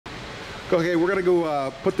Okay, we're gonna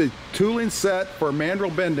go put the tooling set for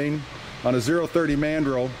mandrel bending on a 030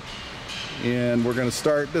 mandrel, and we're gonna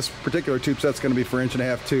start. This particular tube set's gonna be for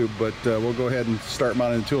 1.5" tube, but we'll go ahead and start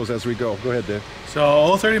mounting the tools as we go. Go ahead, Dave. So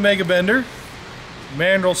 030 mega bender,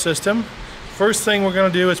 mandrel system. First thing we're gonna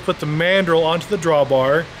do is put the mandrel onto the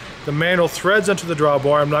drawbar. The mandrel threads onto the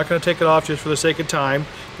drawbar. I'm not gonna take it off just for the sake of time,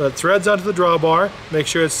 but it threads onto the drawbar. Make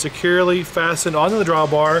sure it's securely fastened onto the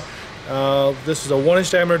drawbar. This is a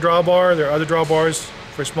 1" diameter drawbar. There are other drawbars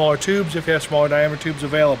for smaller tubes if you have smaller diameter tubes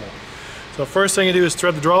available. So first thing you do is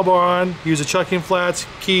thread the drawbar on, use the chucking flats,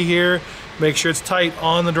 key here, make sure it's tight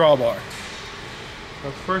on the drawbar.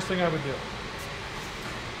 That's the first thing I would do.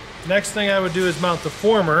 Next thing I would do is mount the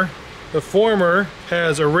former. The former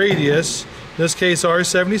has a radius, in this case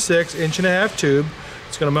R76, 1.5" tube.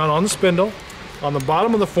 It's going to mount on the spindle. On the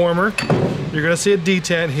bottom of the former, you're going to see a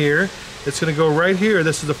detent here. It's going to go right here.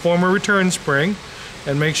 This is the former return spring,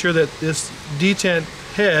 and make sure that this detent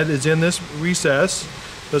head is in this recess.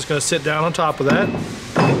 So it's going to sit down on top of that,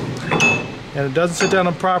 and it doesn't sit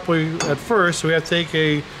down properly at first, so we have to take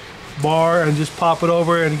a bar and just pop it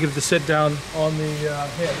over and get it to sit down on the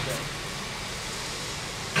head there.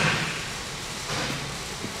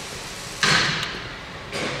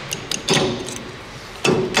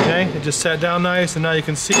 Okay, it just sat down nice, and now you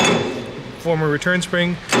can see former return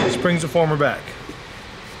spring springs the former back.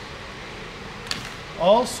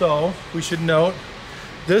 Also, we should note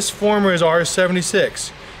this former is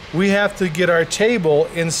R76. We have to get our table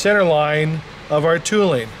in center line of our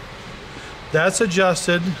tooling. That's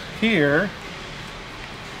adjusted here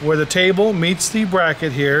where the table meets the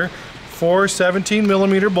bracket here. 4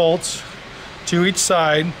 17mm bolts to each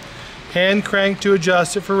side. Hand crank to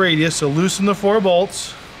adjust it for radius, so loosen the 4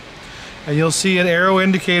 bolts. And you'll see an arrow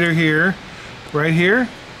indicator here, right here,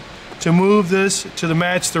 to move this to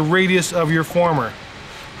match the radius of your former.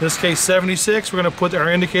 In this case 76, we're going to put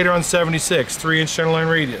our indicator on 76, 3" centerline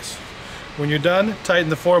radius. When you're done, tighten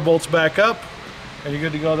the 4 bolts back up, and you're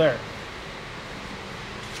good to go there.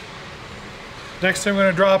 Next thing we're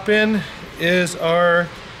going to drop in is our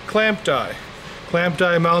clamp die. Clamp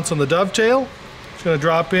die mounts on the dovetail. It's going to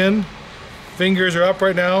drop in. Fingers are up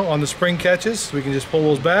right now on the spring catches, so we can just pull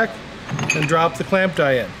those back and drop the clamp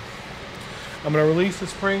die in. I'm going to release the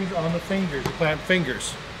springs on the fingers, the clamp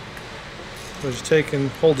fingers. So just take and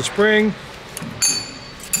hold the spring,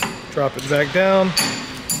 drop it back down.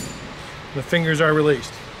 The fingers are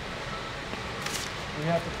released. We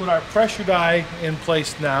have to put our pressure die in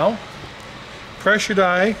place now. Pressure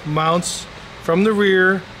die mounts from the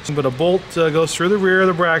rear, but a bolt goes through the rear of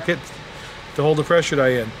the bracket to hold the pressure die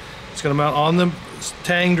in. It's going to mount on the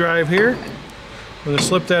tang drive here. We're going to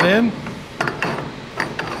slip that in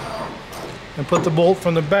and put the bolt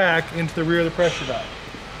from the back into the rear of the pressure die.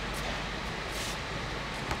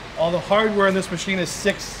 All the hardware on this machine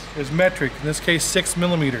is metric, in this case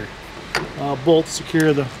 6mm bolts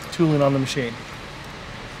secure the tooling on the machine.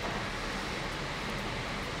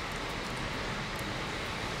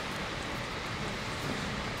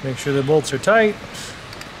 Make sure the bolts are tight.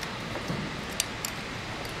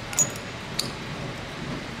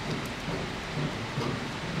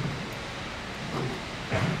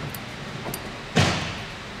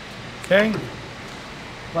 Okay.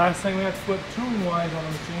 Last thing we have to put tooling wise on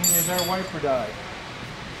the machine is our wiper die.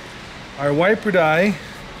 Our wiper die,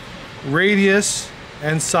 radius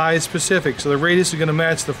and size specific. So the radius is going to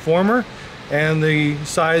match the former, and the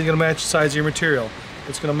size is going to match the size of your material.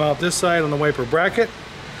 It's going to mount this side on the wiper bracket.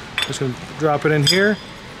 Just going to drop it in here.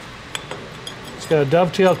 It's got a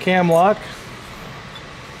dovetail cam lock.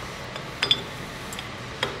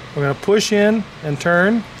 We're going to push in and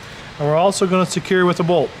turn, and we're also going to secure with a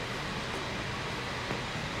bolt.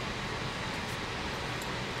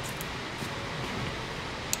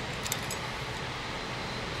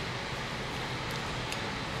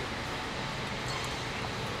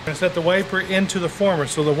 I'm going to set the wiper into the former.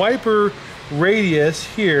 So the wiper radius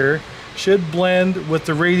here should blend with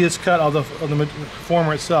the radius cut of the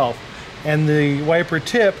former itself. And the wiper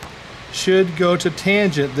tip should go to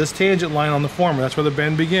tangent, this tangent line on the former. That's where the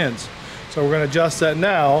bend begins. So we're going to adjust that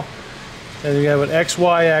now. And you have an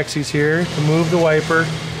XY axis here to move the wiper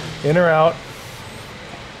in or out.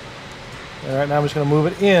 All right, now I'm just going to move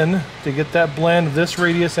it in to get that blend of this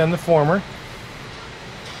radius and the former.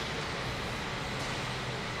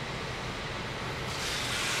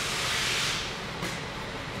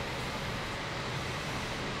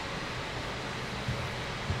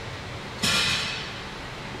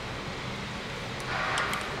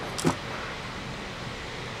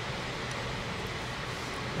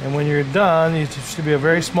 And when you're done, there should be a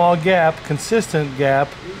very small gap, consistent gap,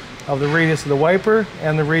 of the radius of the wiper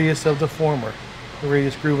and the radius of the former, the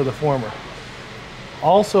radius groove of the former.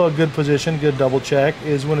 Also a good position, good double check,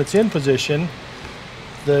 is when it's in position,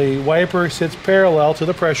 the wiper sits parallel to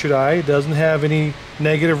the pressure die. It doesn't have any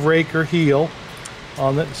negative rake or heel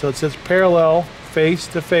on it, so it sits parallel face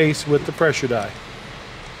to face with the pressure die.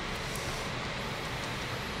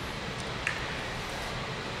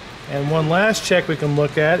 And one last check we can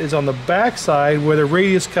look at is on the back side where the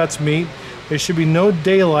radius cuts meet. There should be no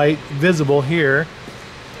daylight visible here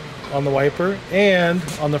on the wiper, and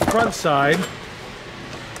on the front side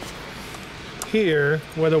here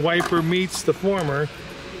where the wiper meets the former,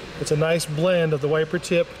 it's a nice blend of the wiper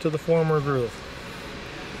tip to the former groove.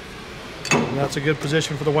 And that's a good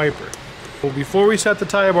position for the wiper. Well, before we set the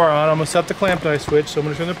tie bar on, I'm going to set the clamp die switch, so I'm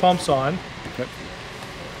going to turn the pumps on. Okay.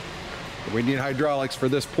 We need hydraulics for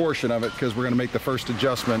this portion of it because we're going to make the first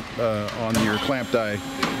adjustment on your clamp die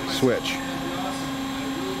switch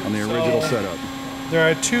on the original setup. There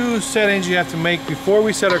are two settings you have to make before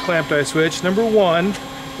we set our clamp die switch. Number one,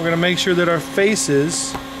 we're going to make sure that our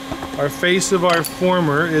face of our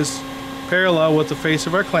former is parallel with the face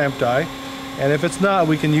of our clamp die. And if it's not,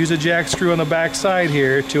 we can use a jack screw on the back side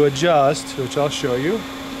here to adjust, which I'll show you.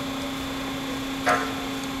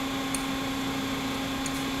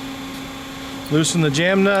 Loosen the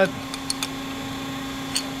jam nut.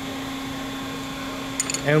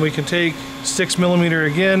 And we can take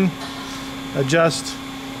 6mm again, adjust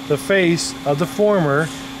the face of the former,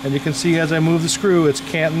 and you can see as I move the screw, it's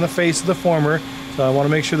canting the face of the former. So I want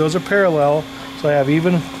to make sure those are parallel, so I have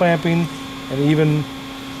even clamping and even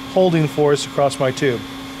holding force across my tube.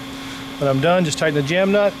 When I'm done, just tighten the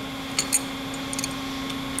jam nut.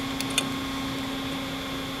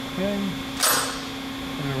 Okay.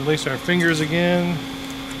 And release our fingers again.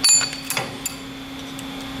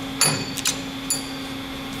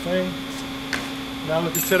 Okay. Now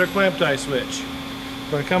we can set our clamp die switch.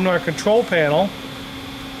 We're going to come to our control panel.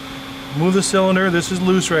 Move the cylinder. This is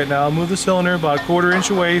loose right now. Move the cylinder about 1/4 inch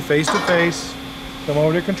away, face to face. Come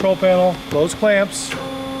over to the control panel. Close clamps.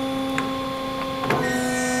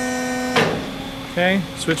 Okay,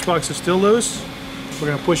 switch box is still loose. We're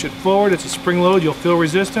going to push it forward. It's a spring load. You'll feel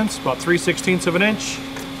resistance, about 3/16 of an inch.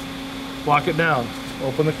 Lock it down.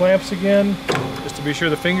 Open the clamps again, just to be sure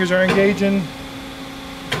the fingers are engaging.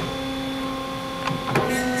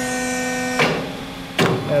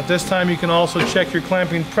 At this time, you can also check your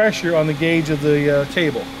clamping pressure on the gauge of the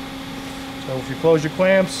table. So if you close your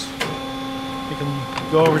clamps, you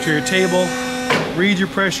can go over to your table, read your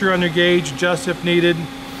pressure on your gauge, adjust if needed,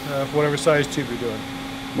 for whatever size tube you're doing.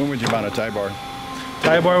 When would you mount a tie bar?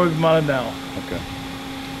 Tie bar would be mounted now. Okay.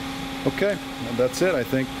 Okay, well, that's it. I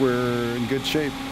think we're in good shape.